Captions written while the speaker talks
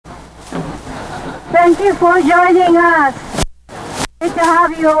Thank you for joining us. Great to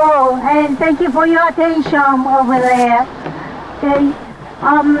have you all, and thank you for your attention over there. Okay.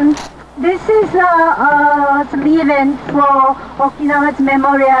 This is some event for Okinawa's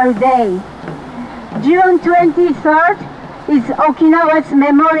Memorial Day. June 23rd is Okinawa's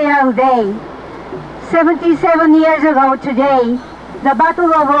Memorial Day. 77 years ago today, the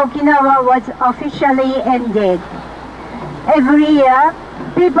Battle of Okinawa was officially ended. Every year,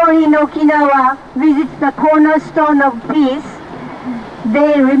 people in Okinawa visit the cornerstone of peace.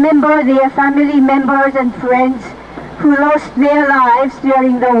 They remember their family members and friends who lost their lives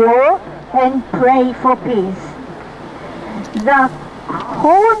during the war and pray for peace. The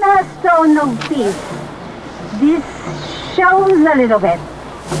cornerstone of peace. This shows a little bit.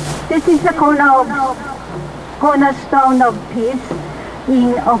 This is the cornerstone of peace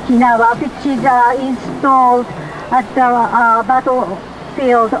in Okinawa, which is installed at the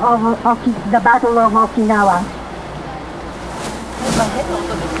battlefield of the Battle of Okinawa.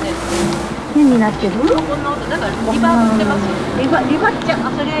 変になってる？リバっちゃ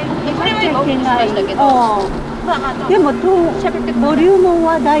それはいけない。でもボリューム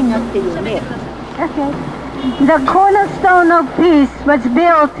は大になってるよね。Okay. The cornerstone of peace was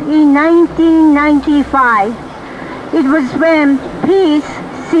built in 1995. It was when peace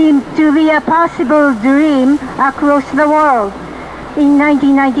seemed to be a possible dream across the world. In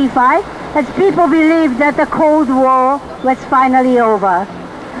 1995, as people believed that the Cold War was finally over.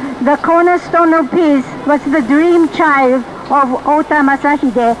 The cornerstone of peace was the dream child of Ota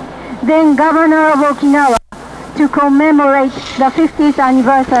Masahide, then governor of Okinawa, to commemorate the 50th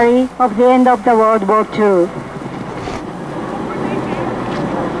anniversary of the end of the World War II.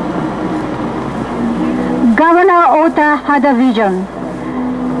 Governor Ota had a vision.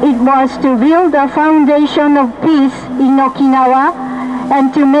 It was to build a foundation of peace in Okinawa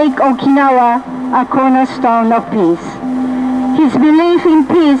and to make Okinawa a cornerstone of peace. His belief in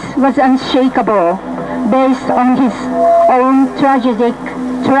peace was unshakable, based on his own tragic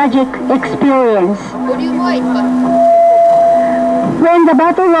experience. When the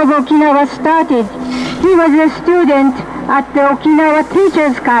Battle of Okinawa started, he was a student at the Okinawa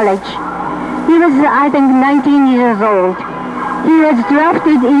Teachers College. He was, I think, 19 years old. He was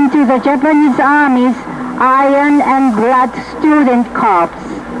drafted into the Japanese Army's Iron and Blood Student Corps.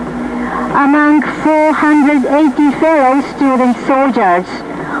 Among 480 fellow student soldiers,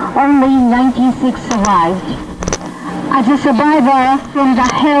 only 96 survived. As a survivor from the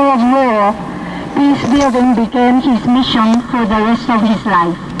hell of war, peace building became his mission for the rest of his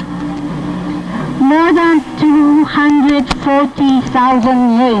life. More than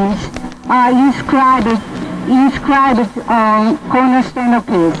 240,000 names are inscribed on Cornerstone of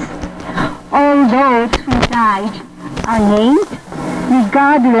Peace. All those who died are named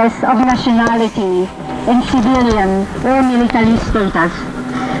regardless of nationality and civilian or military status.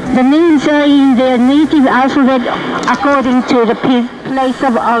 The names are in their native alphabet according to the place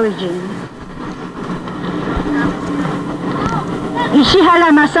of origin.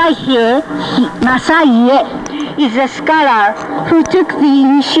 Ishihara Masaie is a scholar who took the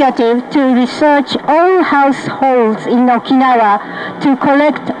initiative to research all households in Okinawa to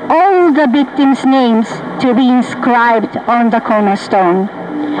collect all the victims' names to be inscribed on the cornerstone.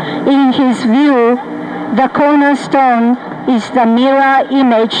 In his view, the cornerstone is the mirror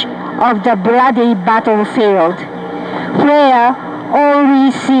image of the bloody battlefield, where all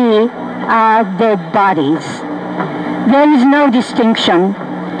we see are dead bodies. There is no distinction.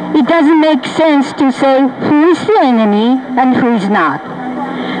 It doesn't make sense to say who is the enemy and who is not.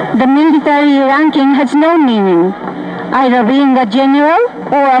 The military ranking has no meaning, either being a general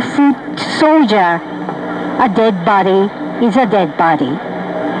or a foot soldier. A dead body is a dead body.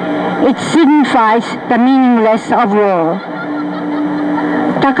 It signifies the meaningless of war.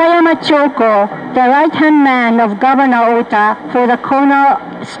 Takayama Choko, the right-hand man of Governor Ota for the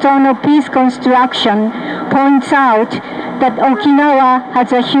cornerstone of peace construction, points out that Okinawa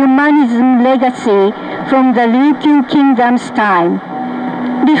has a humanism legacy from the Ryukyu Kingdom's time.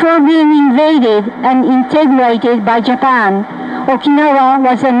 Before being invaded and integrated by Japan, Okinawa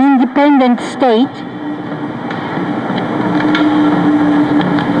was an independent state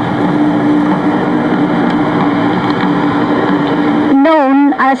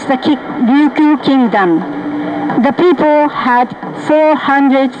known as the Ryukyu Kingdom. The people had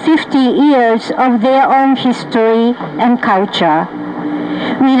 450 years of their own history and culture.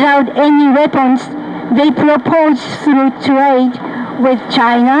 Without any weapons, they prospered through trade with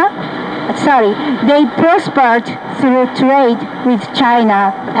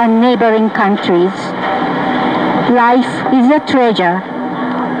China and neighboring countries. Life is a treasure.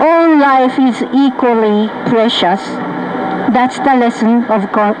 All life is equally precious. That's the lesson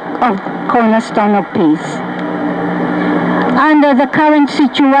of Cornerstone of Peace. Under the current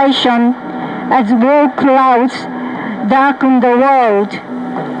situation, as war clouds darken the world,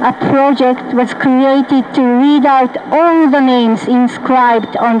 a project was created to read out all the names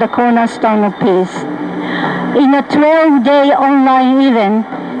inscribed on the Cornerstone of Peace. In a 12-day online event,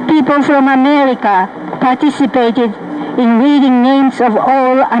 people from America participated in reading names of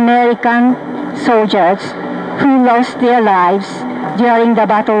all American soldiers who lost their lives during the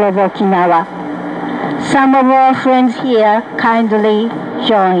Battle of Okinawa. Some of our friends here kindly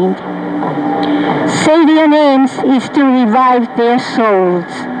joined. Say their names is to revive their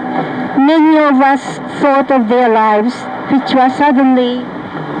souls. Many of us thought of their lives, which were suddenly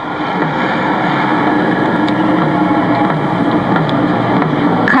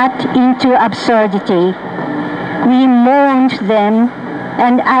cut into absurdity. We mourned them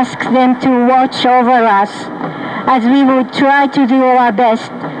and asked them to watch over us as we would try to do our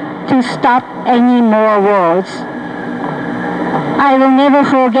best to stop any more wars. I will never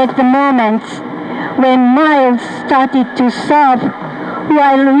forget the moments when Miles started to sob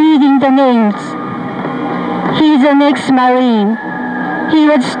while reading the names. He is an ex-Marine. He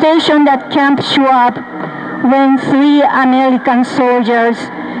was stationed at Camp Schwab when 3 American soldiers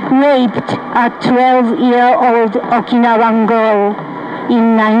raped a 12-year-old Okinawan girl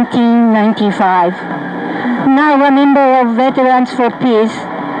in 1995. Now a member of Veterans for Peace,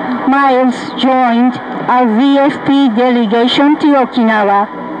 Miles joined a VFP delegation to Okinawa.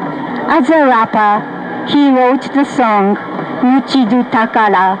 As a rapper, he wrote the song Michidu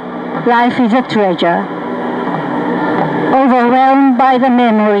Takara, Life is a Treasure. Overwhelmed by the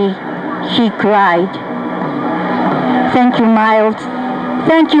memory, he cried. Thank you, Miles.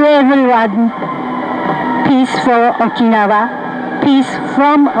 Thank you, everyone. Peace for Okinawa. Peace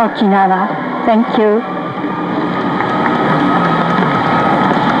from Okinawa. Thank you.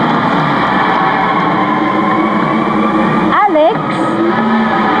 Alex,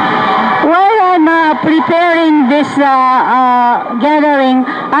 while I'm preparing this gathering,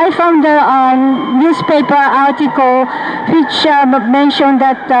 I found a newspaper article which mentioned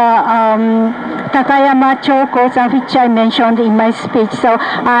that Takayama Chokos, which I mentioned in my speech. So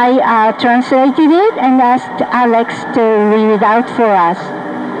I translated it and asked Alex to read it out for us.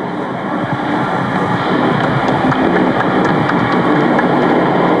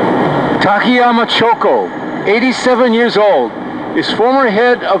 Takayama Choko, 87 years old, is former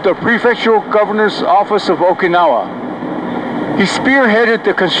head of the Prefectural Governor's Office of Okinawa. He spearheaded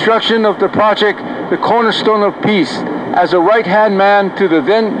the construction of the project, the Cornerstone of Peace, as a right-hand man to the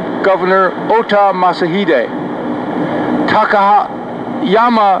then Governor Ota Masahide.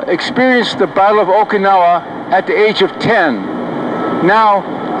 Takayama experienced the Battle of Okinawa at the age of 10. Now,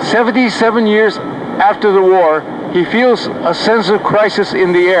 77 years after the war, he feels a sense of crisis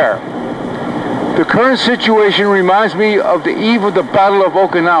in the air. The current situation reminds me of the eve of the Battle of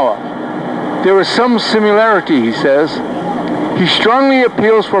Okinawa. There is some similarity, he says. He strongly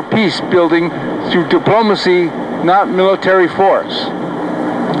appeals for peace building through diplomacy, not military force.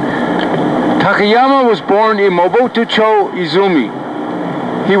 Takayama was born in Mobotu-cho, Izumi.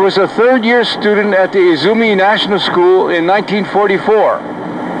 He was a third-year student at the Izumi National School in 1944.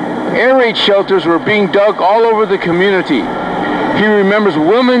 Air raid shelters were being dug all over the community. He remembers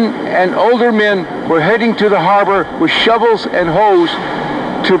women and older men were heading to the harbor with shovels and hoes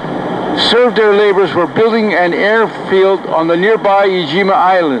to serve their labors for building an airfield on the nearby Ijima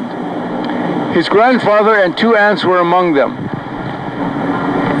Island. His grandfather and 2 aunts were among them.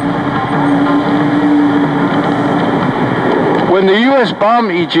 When the U.S.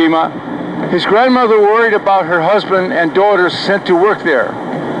 bombed Ijima, his grandmother worried about her husband and daughters sent to work there.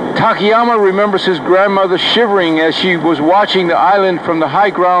 Takayama remembers his grandmother shivering as she was watching the island from the high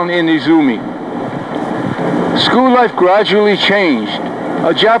ground in Izumi. School life gradually changed.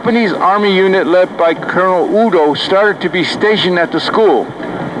 A Japanese army unit led by Colonel Udo started to be stationed at the school,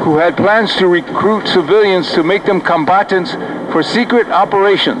 who had plans to recruit civilians to make them combatants for secret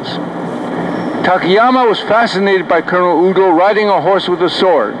operations. Takayama was fascinated by Colonel Udo riding a horse with a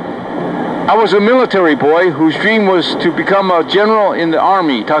sword. I was a military boy whose dream was to become a general in the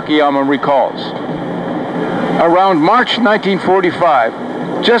army, Takayama recalls. Around March 1945,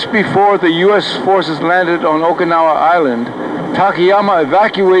 just before the U.S. forces landed on Okinawa Island, Takayama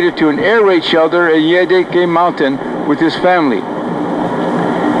evacuated to an air raid shelter in Yedeke Mountain with his family.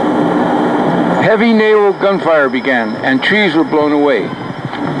 Heavy naval gunfire began and trees were blown away.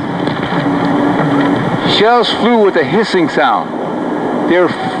 Shells flew with a hissing sound.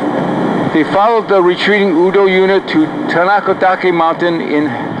 They followed the retreating Udo unit to Tanakotake Mountain in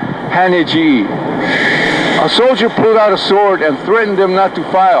Haneji. A soldier pulled out a sword and threatened them not to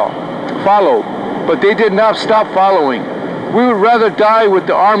follow, but they did not stop following. We would rather die with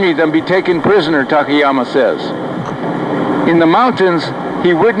the army than be taken prisoner, Takayama says. In the mountains,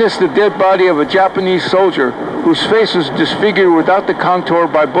 he witnessed the dead body of a Japanese soldier whose face was disfigured without the contour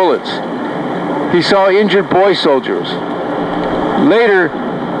by bullets. He saw injured boy soldiers. Later,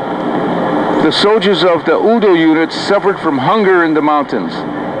 the soldiers of the Udo unit suffered from hunger in the mountains.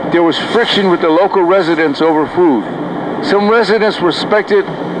 There was friction with the local residents over food. Some residents were suspected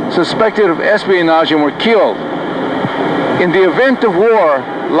of espionage and were killed. In the event of war,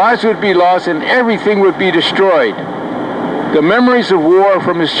 lives would be lost and everything would be destroyed. The memories of war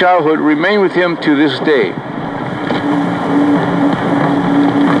from his childhood remain with him to this day.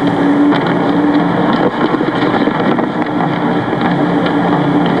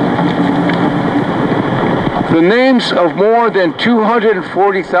 The names of more than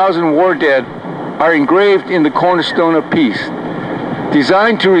 240,000 war dead are engraved in the cornerstone of peace,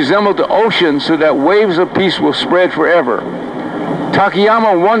 designed to resemble the ocean so that waves of peace will spread forever.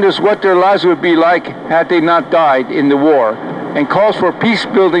 Takayama wonders what their lives would be like had they not died in the war, and calls for peace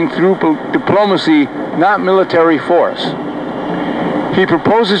building through diplomacy, not military force. He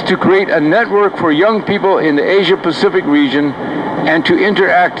proposes to create a network for young people in the Asia-Pacific region and to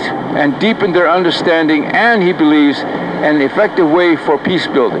interact and deepen their understanding, and he believes an effective way for peace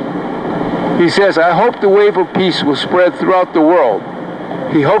building. He says, I hope the wave of peace will spread throughout the world.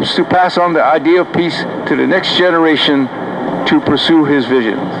 He hopes to pass on the idea of peace to the next generation to pursue his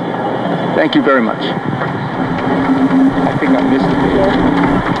visions. Thank you very much. I think I missed it.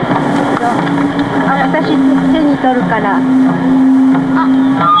 私手に取るから。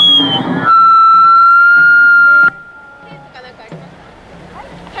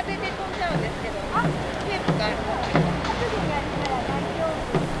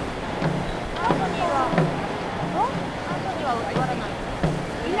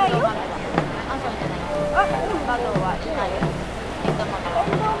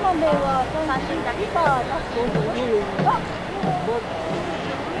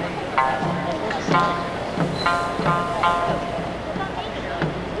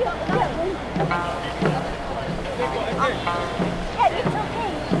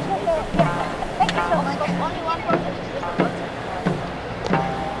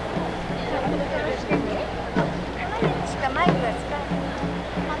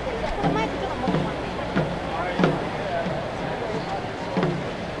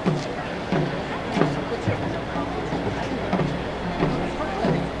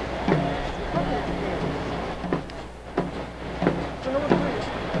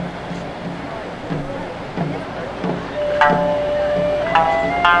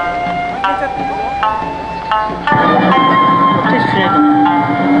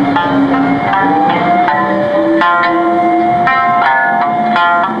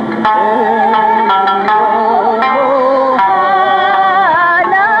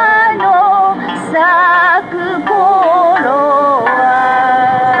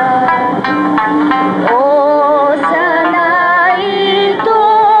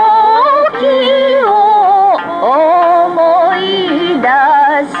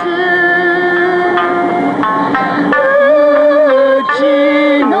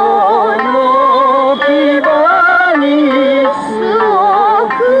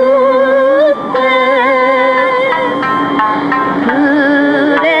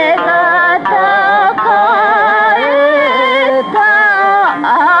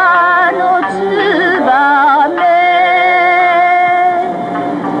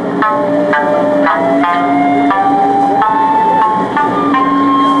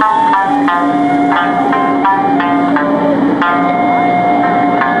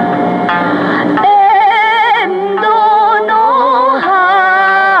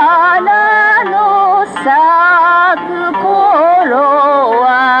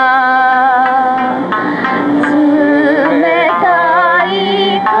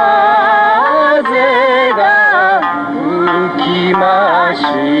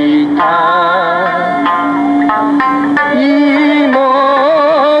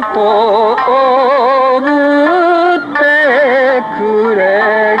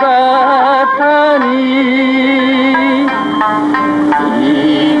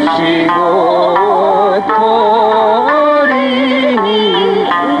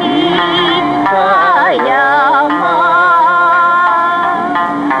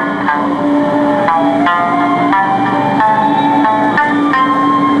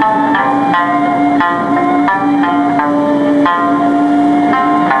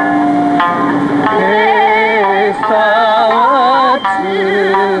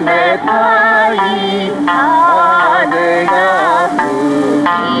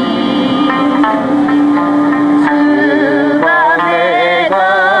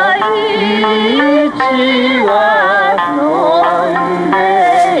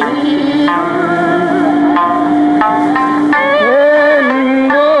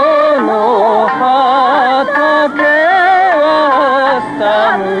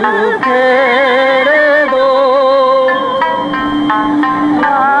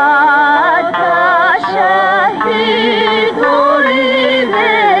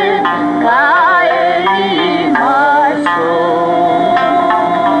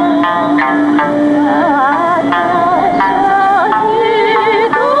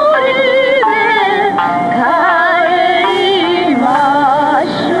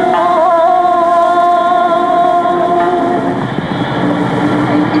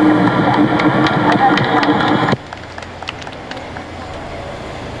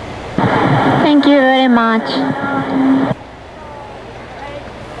Thank you very much.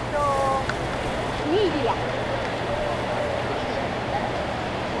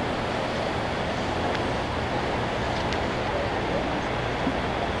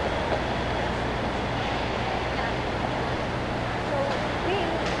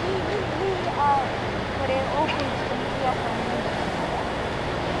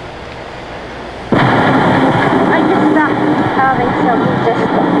 Having some just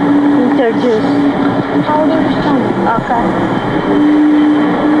introduce. How do you understand? Okay.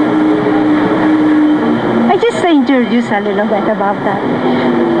 I just introduce a little bit about that.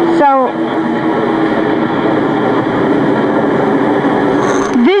 So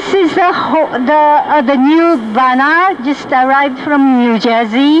this is the new banner just arrived from New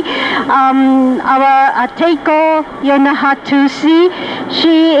Jersey. Our Teiko Yonahatusi,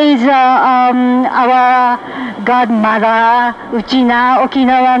 she is our godmother, Uchina,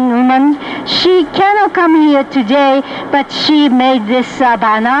 Okinawan woman. She cannot come here today, but she made this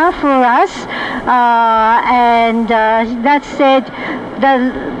banner for us, and that said,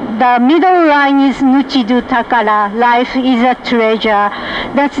 the middle line is Nuchidu Takara, life is a treasure.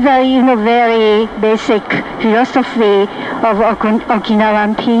 That's the very basic philosophy of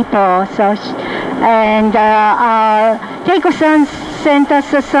Okinawan people. So, and Teiko-san sent us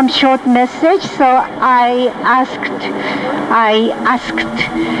some short message, so I asked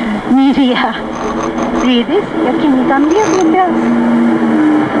media, read this. Can you come here, please?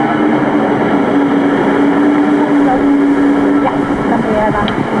 Yeah, come here.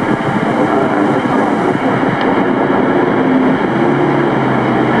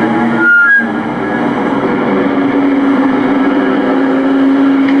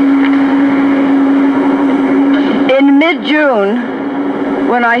 In mid-June,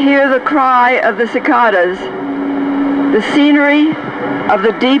 when I hear the cry of the cicadas, the scenery of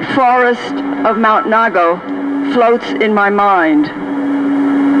the deep forest of Mount Nago floats in my mind.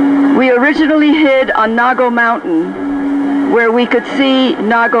 We originally hid on Nago Mountain, where we could see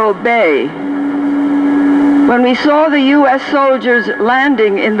Nago Bay. When we saw the U.S. soldiers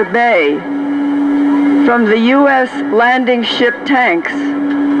landing in the bay from the U.S. landing ship tanks,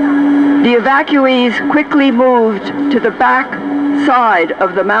 the evacuees quickly moved to the back side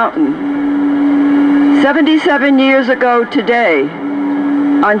of the mountain. 77 years ago today,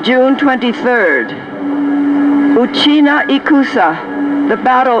 on June 23rd, Uchina Ikusa, the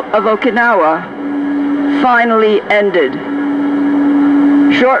Battle of Okinawa, finally ended.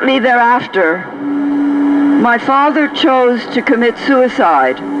 Shortly thereafter, my father chose to commit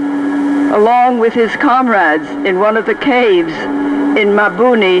suicide along with his comrades in one of the caves in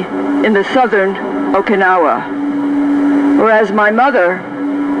Mabuni in the southern Okinawa, whereas my mother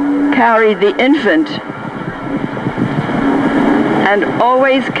carried the infant and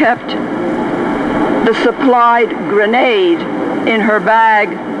always kept the supplied grenade in her bag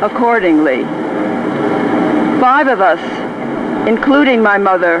accordingly. 5 of us, including my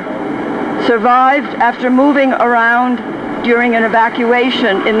mother, survived after moving around during an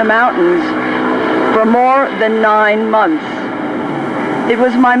evacuation in the mountains for more than 9 months. It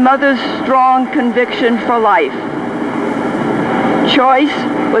was my mother's strong conviction for life. Choice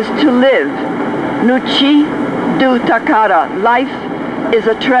was to live. Nuchi du Takara, life is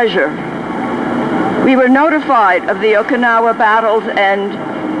a treasure. We were notified of the Okinawa battle's end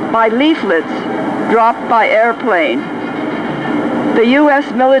by leaflets dropped by airplane. The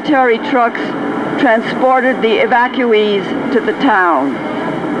U.S. military trucks transported the evacuees to the town.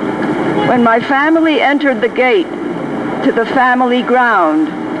 When my family entered the gate to the family ground,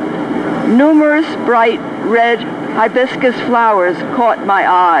 numerous bright red hibiscus flowers caught my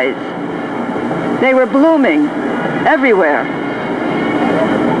eyes. They were blooming everywhere.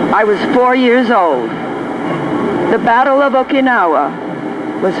 I was 4 years old. The Battle of Okinawa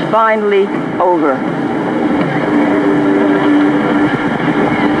was finally over.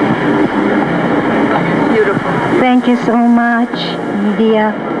 Beautiful. Thank you so much,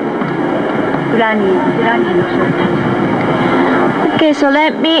 Media. Granny. Okay, so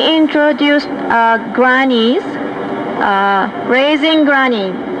let me introduce grannies. Raising Granny.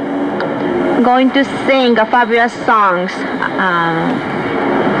 I'm going to sing a fabulous songs.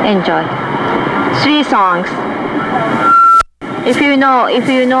 Enjoy. 3 songs. If you know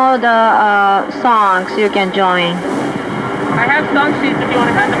the songs, you can join. I have song sheets if you want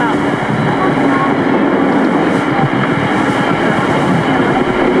to hand them out.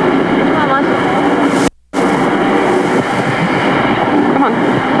 Come on,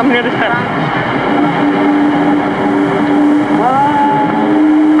 come near this bed.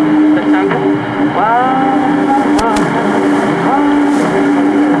 Does that sound good?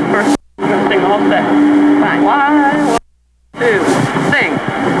 First, I'm going to sing the whole set. Fine. 1, 2, sing.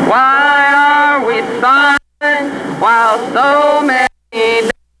 Why are we silent while so many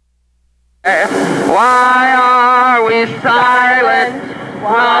die? Why are we silent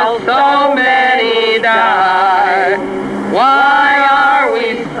while so many die? Why are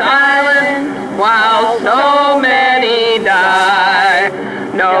we silent while so many die?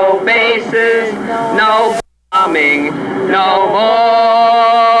 No bases, no bombing, no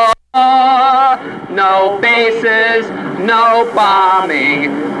more. No bases, no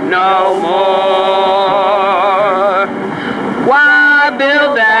bombing, no more. Why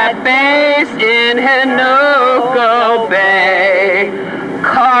build that base in Henoko Bay?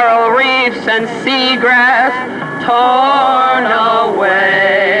 Coral reefs and seagrass torn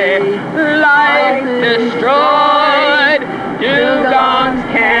away. Life destroyed, dugongs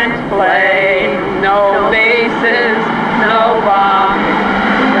can't play. No bases, no bombing,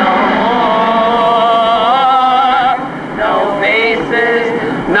 no more. No bases,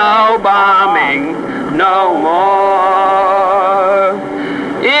 no bombing, no more.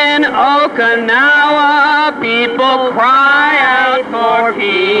 In Okinawa, people cry out for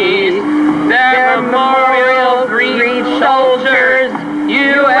peace. Their memorials greet soldiers,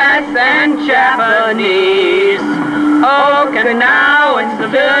 U.S. and Japanese. Okinawan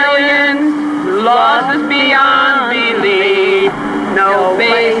civilians, losses beyond belief. No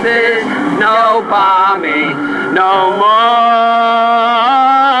bases, no bombing, no more.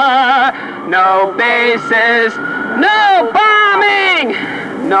 No bases, no bombing,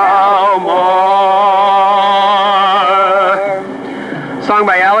 no more. Song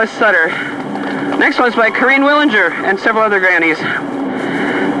by Alice Sutter. Next one's by Corinne Willinger and several other grannies.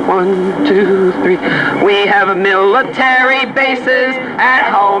 1, 2, 3. We have military bases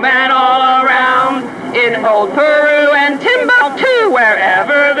at home and all around. In old Peru and Timbuktu,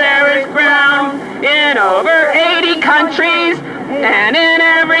 wherever there is ground. In over 80 countries, and in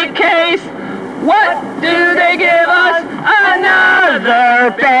every case, what do they give us?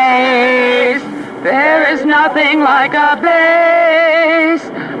 Another base. There is nothing like a base.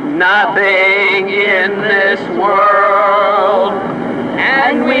 Nothing in this world.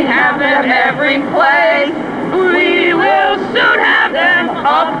 And we have them every place. We will soon have them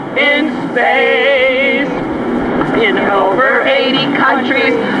up in space. In over 80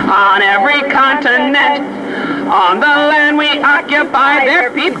 countries, on every continent. On the land we occupy, their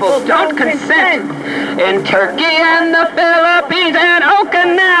people don't consent. In Turkey and the Philippines and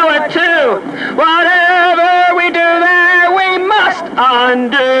Okinawa too. Whatever we do there, we must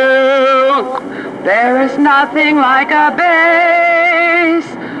undo. There is nothing like a base.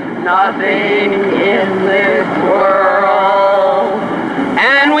 Nothing in this world.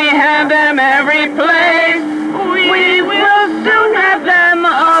 And we have them every place. We will soon have them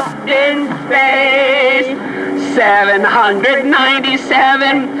up in space.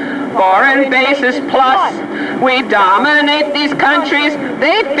 797 foreign bases plus. We dominate these countries.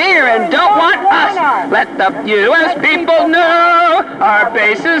 They fear and don't want us. Let the U.S. people know our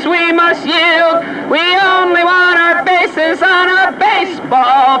bases we must yield. We only want our bases on a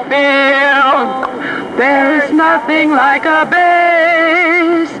baseball field. There is nothing like a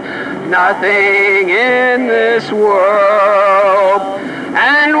base. Nothing in this world.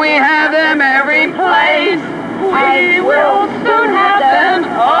 And we have them every place. We will soon have them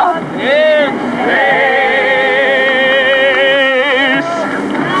up in space.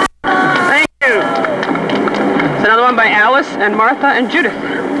 Thank you. It's another one by Alice and Martha and Judith.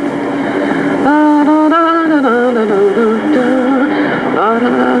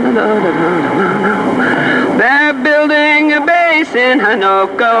 They're building a base place in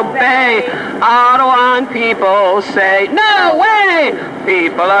Hanoko Bay. Ottawa people say, no way!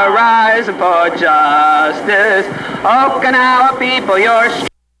 People are rising for justice. Okinawa people, you're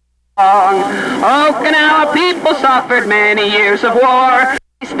strong. Okinawa people suffered many years of war.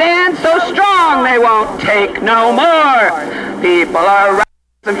 They stand so strong they won't take no more. People are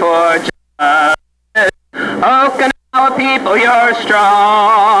rising for justice. Okinawa people, you're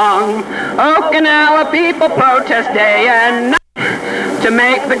strong. Okinawa people protest day and night to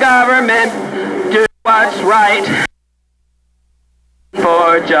make the government do what's right.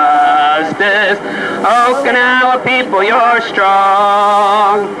 For justice. Okinawa people, you're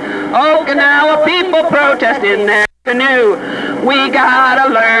strong. Okinawa people protest in their canoe. We gotta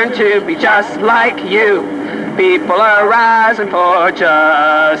learn to be just like you. People are rising for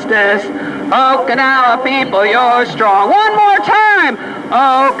justice. Okinawa people, you're strong. One more time.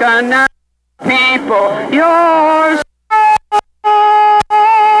 Okinawa people, you're strong.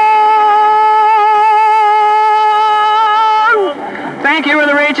 Thank you for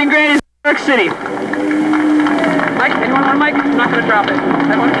the Raging Grannies of New York City. Mike, anyone want a mic? I'm not going to drop it.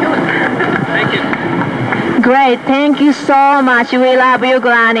 I want to kill it. Thank you. Great, thank you so much. We love you,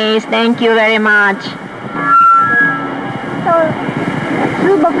 grannies. Thank you very much.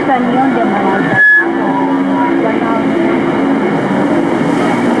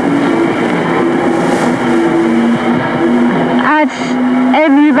 As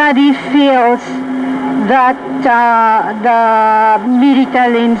everybody feels that the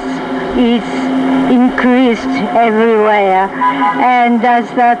military is increased everywhere, and as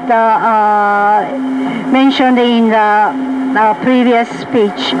that mentioned in the previous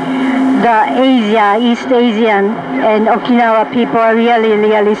speech, the East Asian and Okinawa people are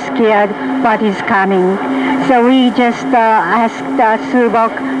really scared what is coming. So we just asked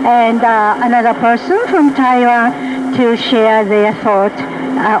Subok and another person from Taiwan to share their thought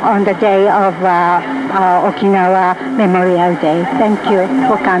on the day of Okinawa Memorial Day. Thank you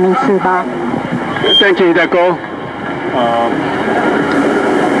for coming, Subok. Thank you, Hideko.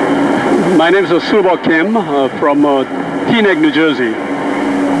 My name is Subok Kim from Teaneck, New Jersey.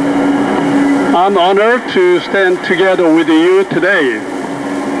 I'm honored to stand together with you today.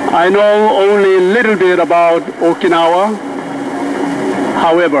 I know only a little bit about Okinawa.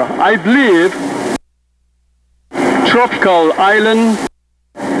 However, I believe tropical island,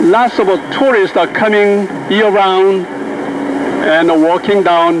 lots of tourists are coming year-round and walking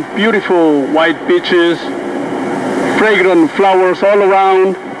down beautiful white beaches, fragrant flowers all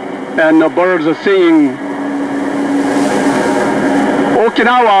around, and birds are singing.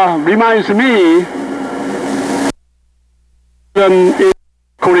 Okinawa reminds me in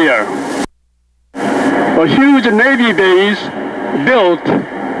Korea. A huge Navy base built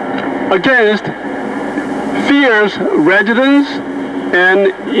against fierce residents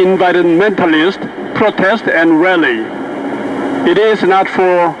and environmentalists protest and rally. It is not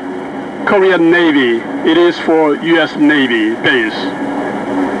for Korean Navy, it is for US Navy base.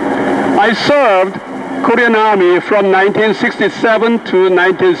 I served Korean Army from 1967 to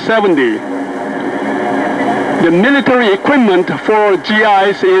 1970. The military equipment for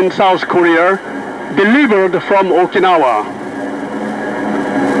GIs in South Korea delivered from Okinawa.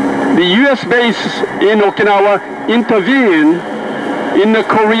 The US base in Okinawa intervened in the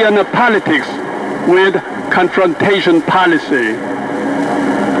Korean politics with confrontation policy.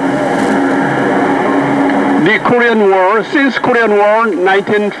 The Korean War, since Korean War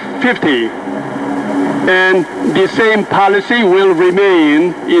 1950, and the same policy will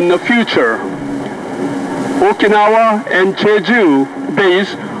remain in the future. Okinawa and Jeju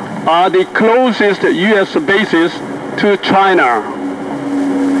base are the closest US bases to China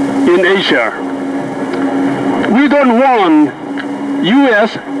in Asia. We don't want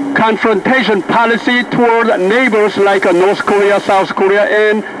US confrontation policy toward neighbors like North Korea, South Korea,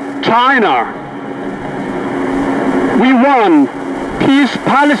 and China. We want peace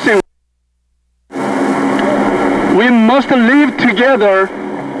policy. We must live together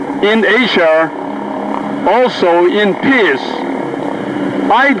in Asia, also in peace.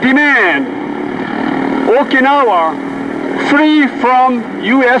 I demand Okinawa free from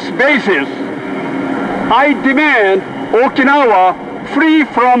US bases. I demand Okinawa free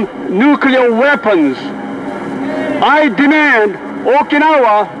from nuclear weapons. I demand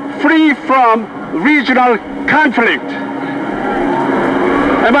Okinawa free from regional conflict.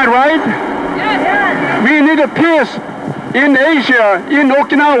 Am I right? Yes. We need a peace in Asia, in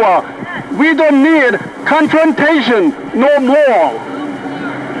Okinawa. We don't need confrontation no more.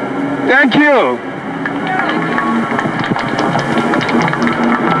 Thank you.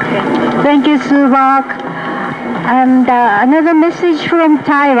 Thank you, Subok. And another message from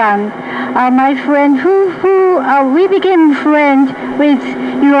Taiwan. My friend we became friends with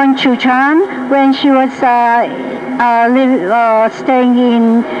Yuan Chu-chan when she was staying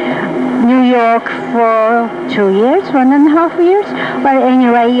in New York for 2 years, 1.5 years. But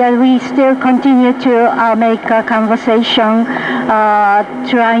anyway, we still continue to make a conversation,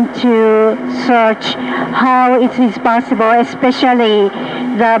 trying to search how it is possible, especially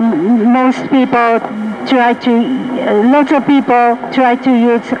lots of people try to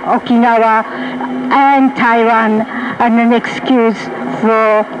use Okinawa and Taiwan as an excuse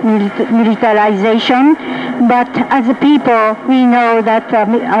for militarization. But as a people, we know that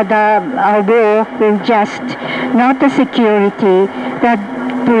our war will just not the security that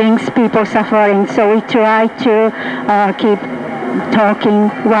brings people suffering. So we try to keep talking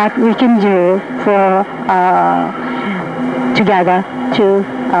what we can do for together to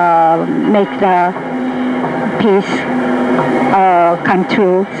make the peace come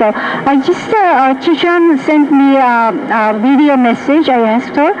true. So I just, Chichan sent me a video message. I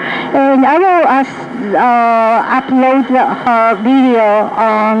asked her, and I will upload her video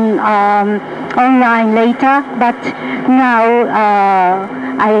on online later. But now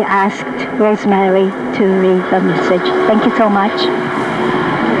I asked Rosemary to read the message. Thank you so much.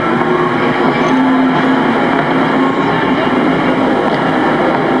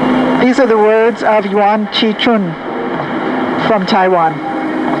 These are the words of Yuan Chi-chun from Taiwan.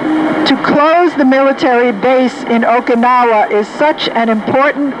 To close the military base in Okinawa is such an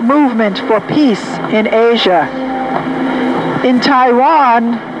important movement for peace in Asia. In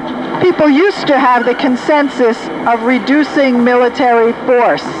Taiwan, people used to have the consensus of reducing military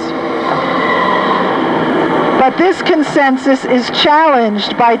force. But this consensus is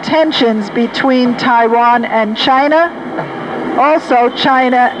challenged by tensions between Taiwan and China, also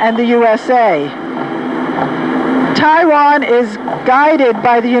China and the USA. Taiwan is guided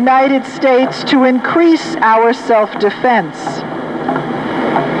by the United States to increase our self-defense.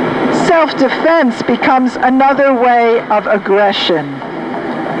 Self-defense becomes another way of aggression.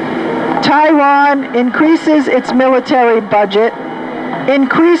 Taiwan increases its military budget,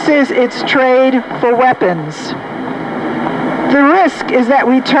 increases its trade for weapons. The risk is that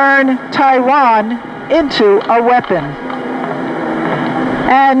we turn Taiwan into a weapon.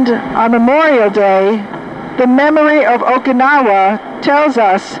 And on Memorial Day, the memory of Okinawa tells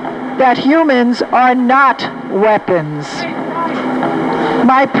us that humans are not weapons.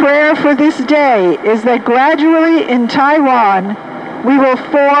 My prayer for this day is that gradually in Taiwan, we will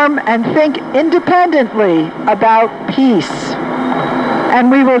form and think independently about peace.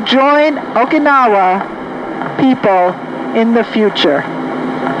 And we will join Okinawa people in the future.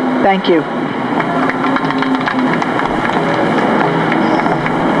 Thank you.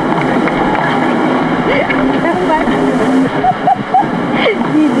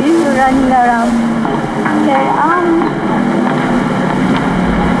 Running around. Okay,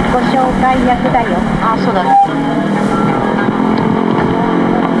 ご紹介役だよ。あ、そうだ。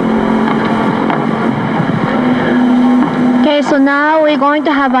Okay, so now we're going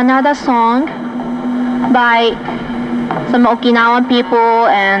to have another song by some Okinawan people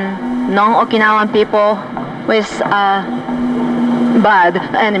and non-Okinawan people with bad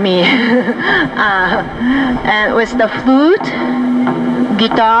enemy, and with the flute,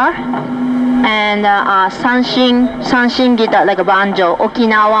 guitar, and sanshin guitar, like a banjo,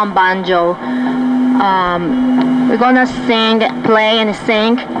 Okinawan banjo. We're gonna play and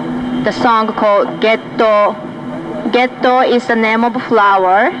sing the song called Getto. Getto is the name of a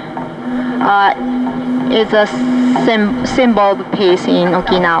flower. It's a symbol of peace in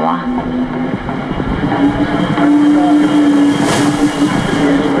Okinawa.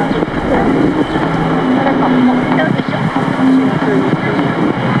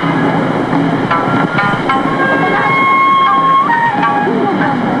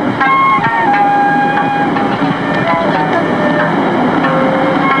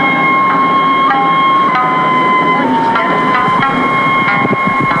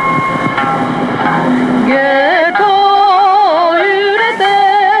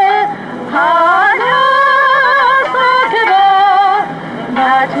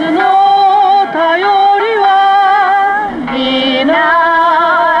 Now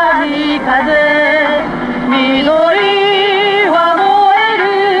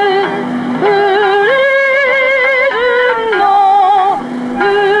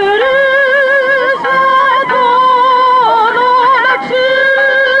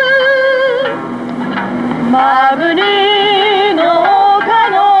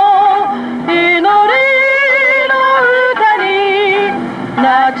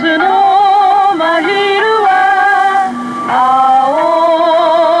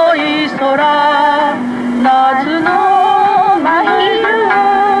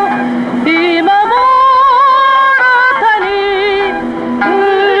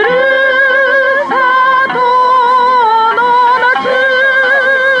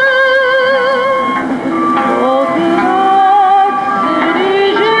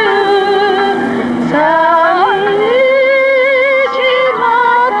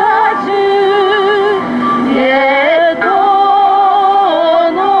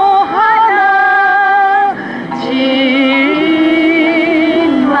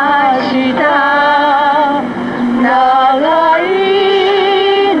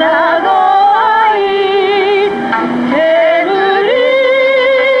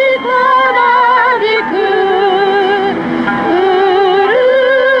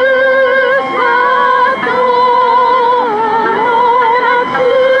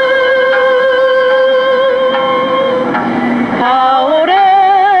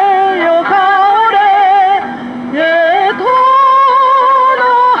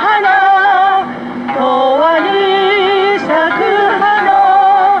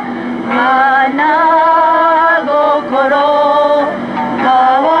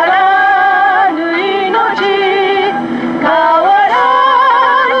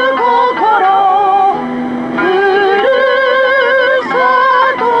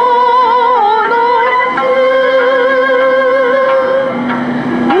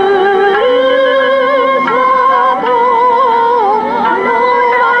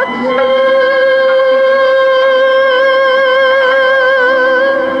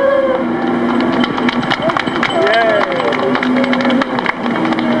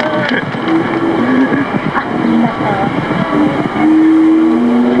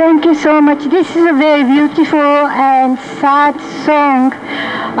so much. This is a very beautiful and sad song.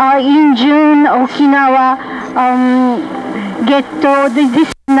 In June, Okinawa, ghetto, this is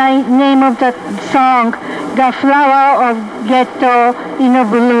the name of the song, the flower of ghetto,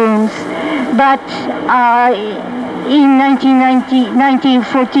 blooms. But in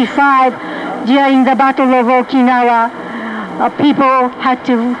 1945, during the Battle of Okinawa, people had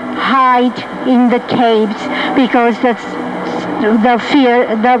to hide in the caves because the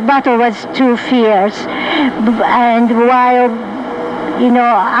battle was too fierce, and while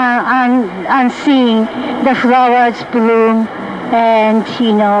unseen, the flowers bloom and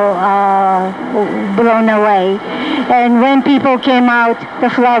blown away. And when people came out, the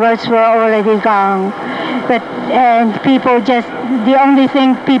flowers were already gone. And the only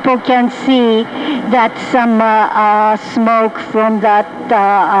thing people can see that some smoke from that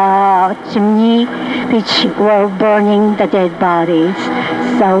chimney, which were burning the dead bodies.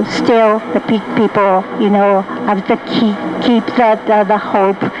 So still the people, have to keep the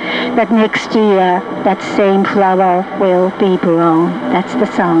hope that next year that same flower will be blown. That's the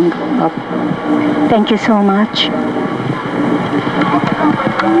song. Thank you so much.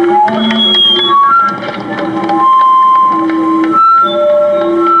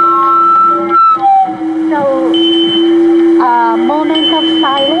 Moment of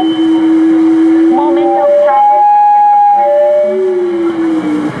silence. Moment of silence.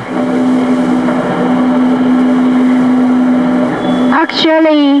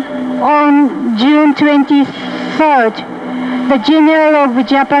 Actually, on June 23rd, the general of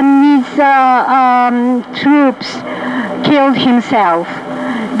Japanese troops killed himself.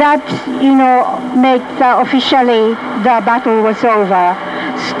 That, makes officially the battle was over.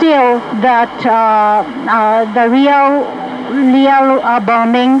 Still, that the real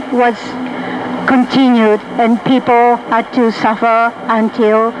bombing was continued, and people had to suffer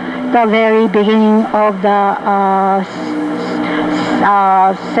until the very beginning of the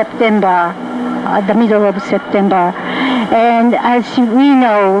September, the middle of September. And as we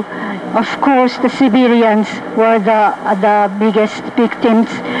know, of course, the civilians were the biggest victims,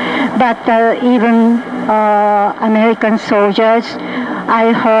 but even American soldiers,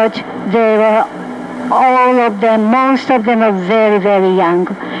 I heard they were all of them, most of them are very, very young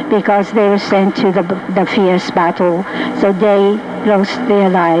because they were sent to the fierce battle. So they lost their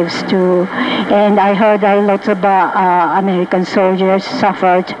lives too. And I heard a lot of American soldiers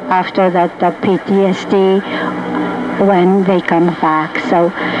suffered after that the PTSD when they come back. So,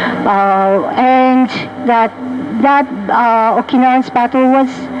 and that Okinawan's battle was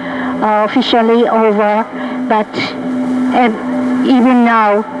officially over, but even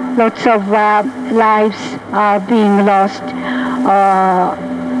now, lots of lives are being lost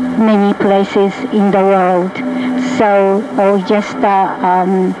many places in the world. So I'll just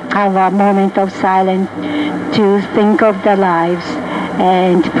have a moment of silence to think of the lives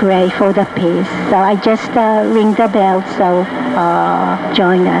and pray for the peace. So I just ring the bell, so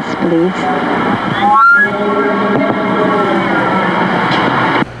join us, please.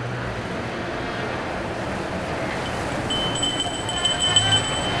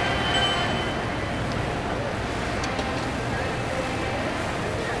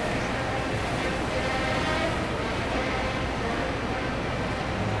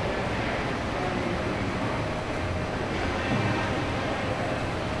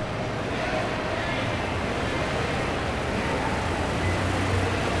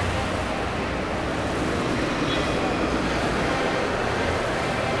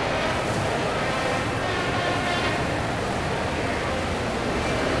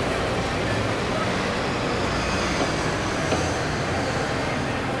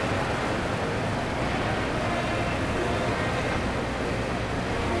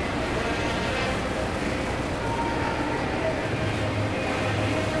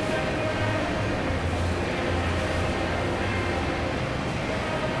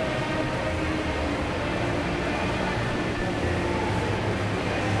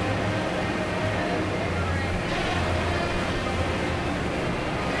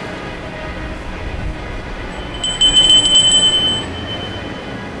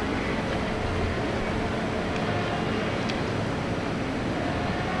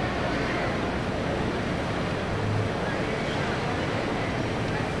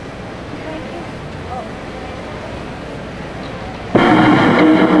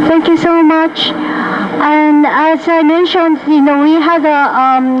 Thank you so much. And as I mentioned, we had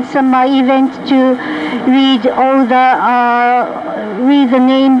some event to read all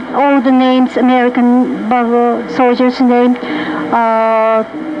the names, American soldiers' names,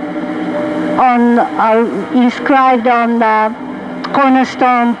 inscribed on the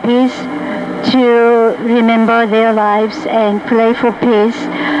Cornerstone Peace to remember their lives and pray for peace,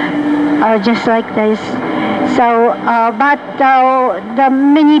 just like this. So, but the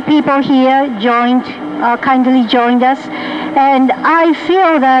many people here kindly joined us, and I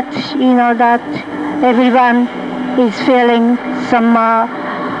feel that that everyone is feeling some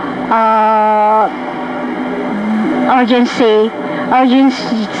urgency,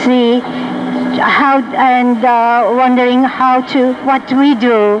 how and wondering what we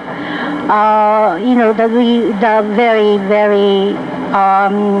do. The very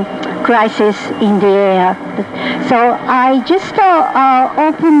crisis in the air. So I just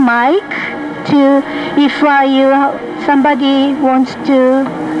open mic to if somebody wants to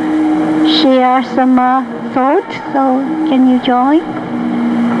share some thoughts. So can you join?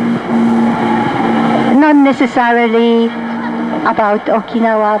 Not necessarily about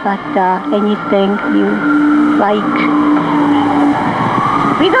Okinawa, but anything you like.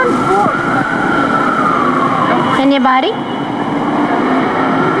 We don't force. Anybody?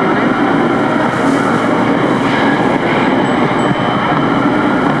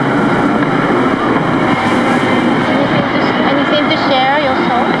 Anything to share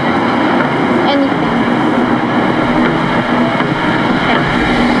yourself? Anything?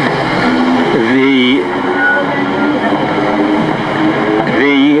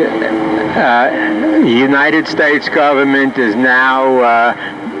 The United States government is now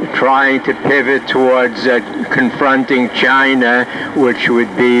trying to pivot towards confronting China, which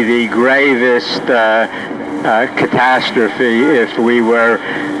would be the gravest catastrophe if we were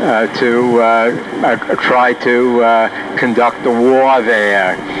to try to conduct a war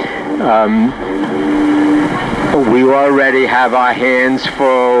there. We already have our hands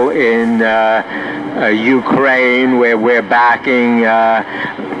full in Ukraine, where we're backing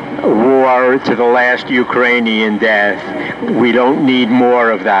war to the last Ukrainian death. We don't need more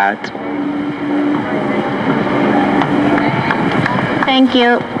of that. Thank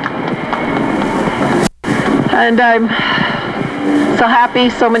you. And I'm so happy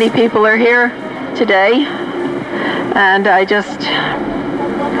so many people are here today. And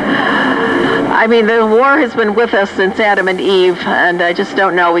the war has been with us since Adam and Eve, and I just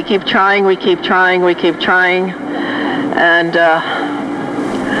don't know. We keep trying, we keep trying, we keep trying, and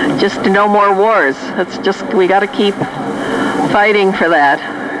just no more wars. We got to keep fighting for that,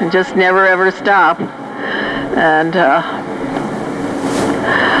 and just never ever stop. And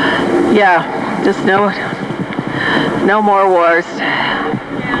just no more wars. No more wars!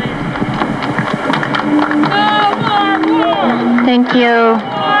 Thank you. No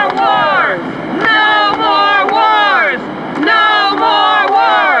more wars! No more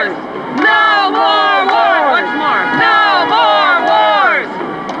wars! No more wars! Once more. No more wars!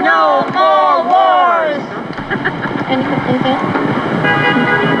 No more wars! Anything?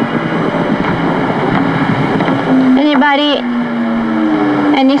 Anybody?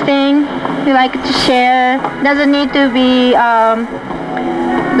 Anything you like to share? Doesn't need to be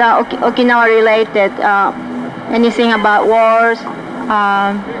the Okinawa related. Anything about wars,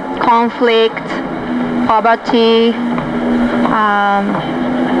 conflict, poverty.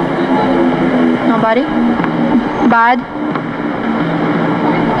 Nobody? Bad?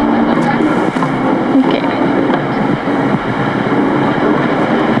 Okay.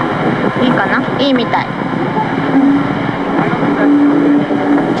 いいかな？いいみたい。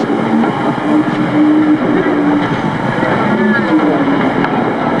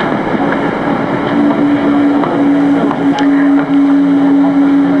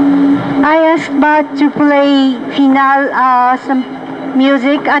I asked Bart to play some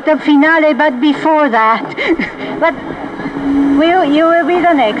music at the finale, but before that, but you will be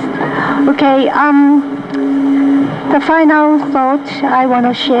the next. Okay. The final thought I want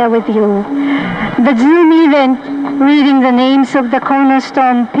to share with you. The Zoom event, reading the names of the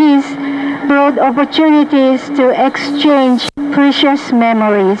Cornerstone Peace, brought opportunities to exchange precious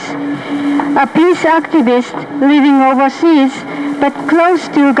memories. A peace activist living overseas but close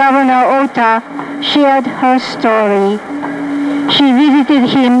to Governor Ota shared her story. She visited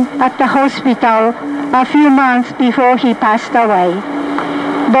him at the hospital a few months before he passed away.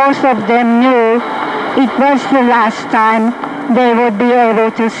 Both of them knew it was the last time they would be able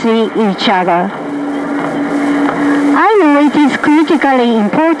to see each other. I know it is critically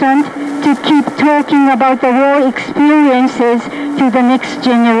important to keep talking about the war experiences to the next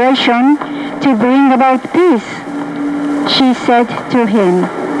generation to bring about peace, she said to him.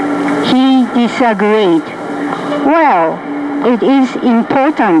 He disagreed. Well, it is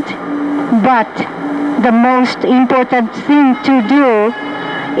important, but the most important thing to do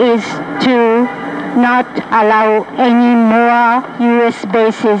is to not allow any more U.S.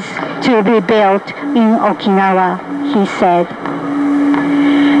 bases to be built in Okinawa, he said.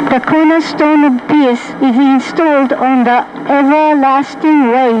 The cornerstone of peace is installed on the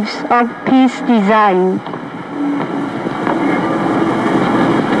everlasting waves of peace design.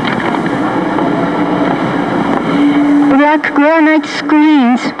 Black granite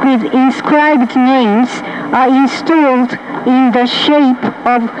screens with inscribed names are installed in the shape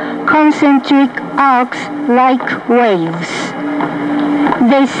of concentric arcs like waves.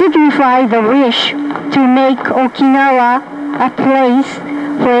 They signify the wish to make Okinawa a place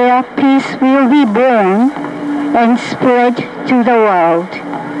where peace will be born and spread to the world.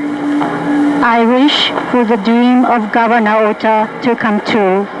 I wish for the dream of Governor Ota to come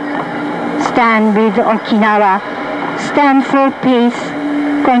true. Stand with Okinawa. Stand for peace.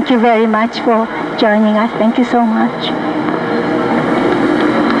 Thank you very much for joining us. Thank you so much.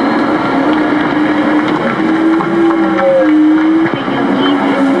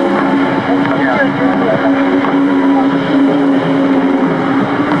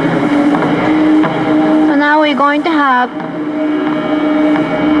 So now we're going to have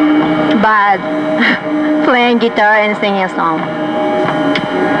Bud playing guitar and singing a song.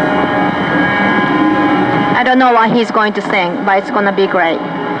 I don't know what he's going to sing, but it's going to be great.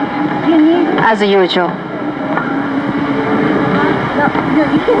 As usual.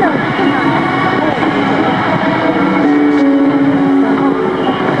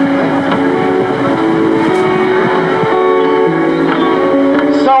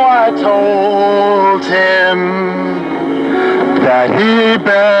 So I told him that he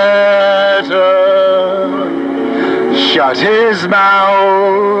better shut his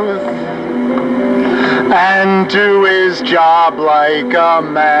mouth and do his job like a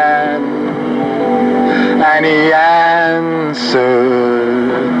man. And he answered,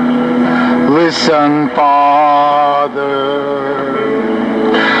 listen, Father,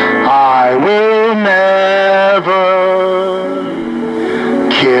 I will never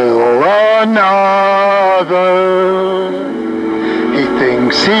kill another. He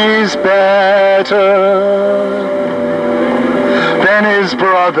thinks he's better than his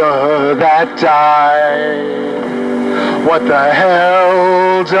brother that died. What the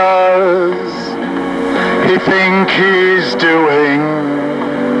hell does he think he's doing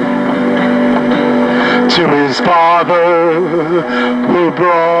to his father who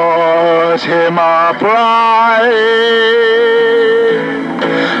brought him up right?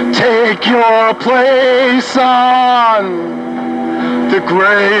 Take your place on the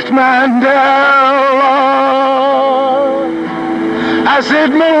great Mandela as it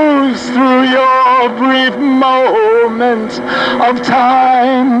moves through your brief moment of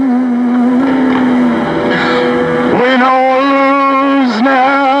time. Win or lose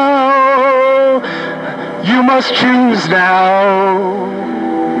now, you must choose now.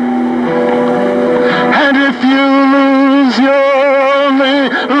 And if you lose, you're only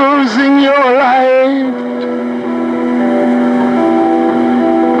losing your life.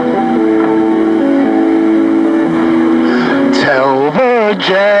 Tell the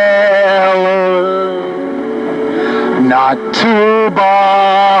jailer not to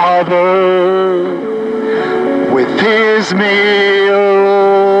bother with his meal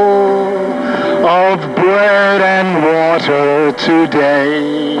of bread and water today.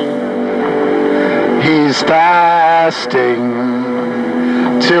 He's fasting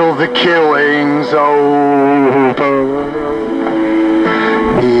till the killing's over.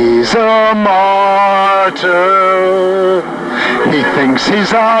 He's a martyr. He thinks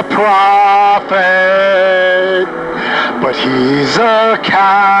he's a prophet, but he's a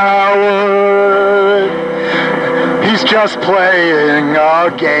coward. He's just playing a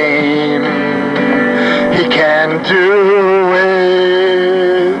game. He can't do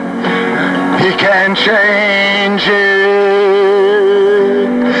it. He can't change it.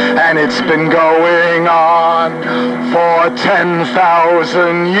 And it's been going on for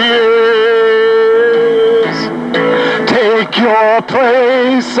 10,000 years. Take your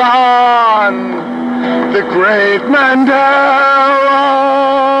place on the great Mandela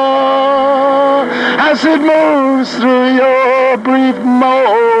as it moves through your brief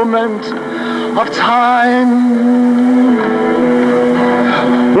moment of time.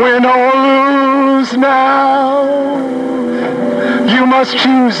 Win or lose now, you must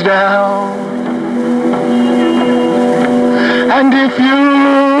choose now. And if you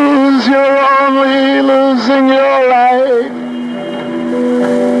lose, you're only losing your life.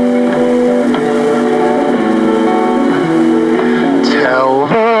 Tell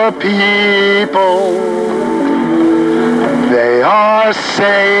the people they are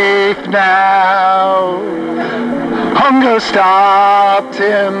safe now. stopped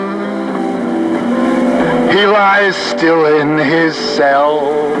him. He lies still in his cell.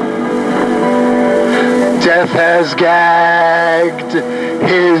 Death has gagged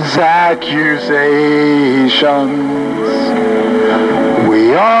his accusations.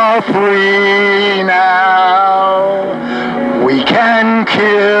 We are free now. We can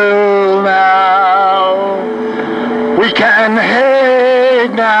kill now. We can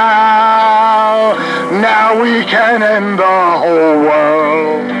hate now. Now we can end the whole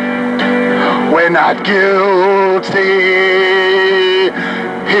world. We're not guilty.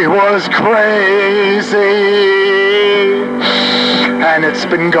 He was crazy. And it's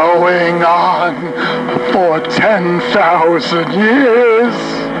been going on for 10,000 years.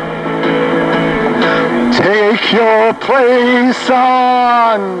 Take your place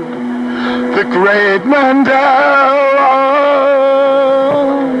on the great Mandela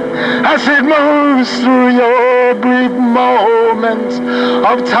as it moves through your brief moments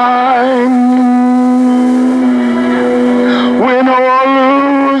of time. Win or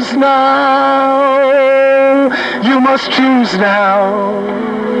lose now, you must choose now.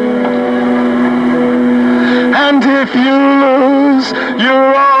 And if you lose,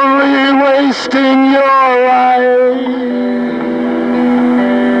 you're only wasting your life.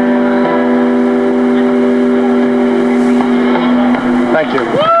 Thank you.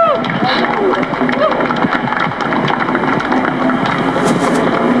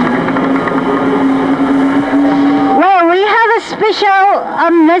 Well, we have a special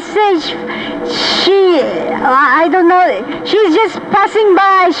message. I don't know, she's just passing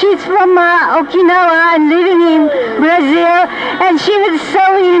by. She's from Okinawa and living in Brazil, and she was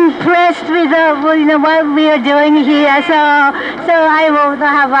so impressed with what we are doing here. So I will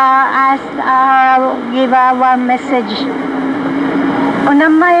have give her one message. お名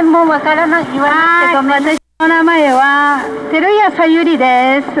前もわからない言わないけど、私の名前は照屋さゆり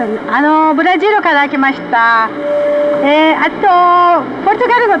です。ブラジルから来ました。あとポルト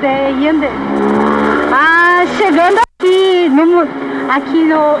ガル語で言うんです。Chegando aqui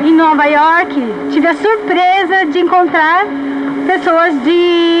em Nova York, tive a surpresa de encontrar pessoas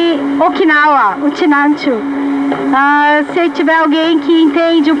de Okinawa, Uchinanchu. Se tiver alguém que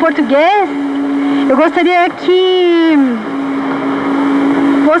entende o português, eu gostaria que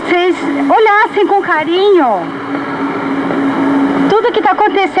vocês olhassem com carinho tudo que está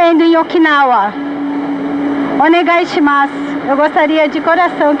acontecendo em Okinawa. Onegai shimasu. Eu gostaria de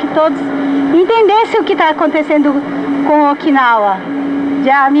coração que todos entendessem o que está acontecendo com Okinawa. じ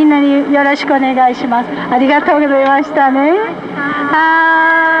ゃあみんなによろしくお願いします。ありがとうございましたね。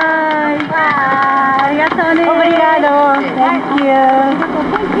はい。ありがとうね。Obrigado. Thank you.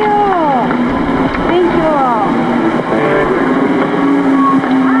 Thank you. Thank you.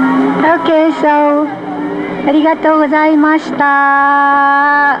 Okay, so ありがとうございまし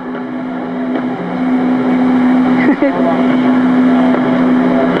た。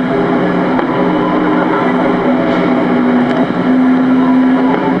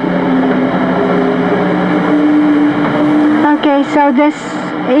Okay, so this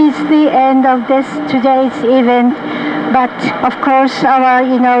is the end of today's event, but of course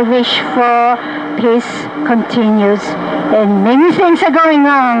our wish for peace continues, and many things are going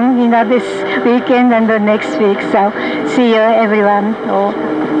on this weekend and the next week. So see you everyone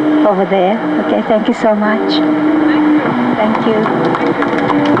over there. Okay, thank you so much. Thank you.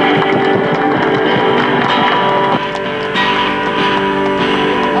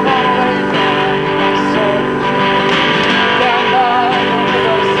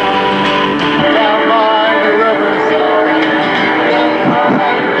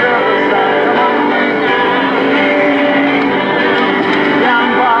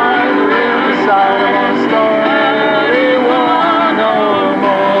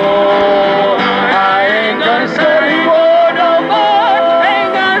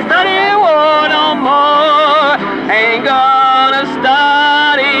 Study war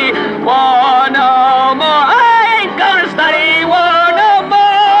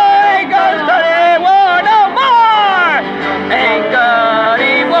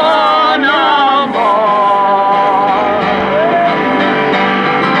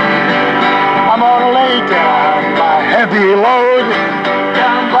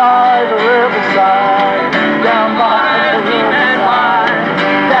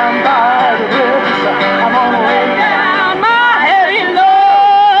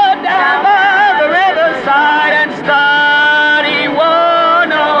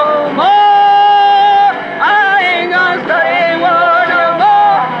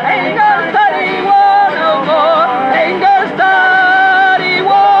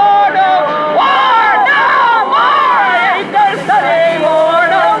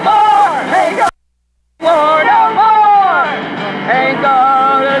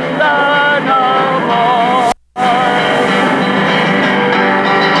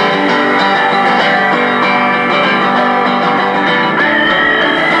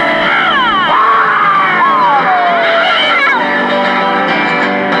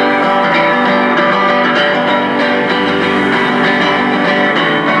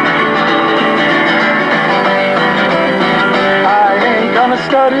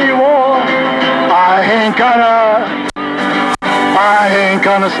anymore. I ain't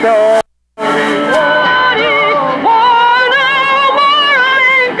gonna stop.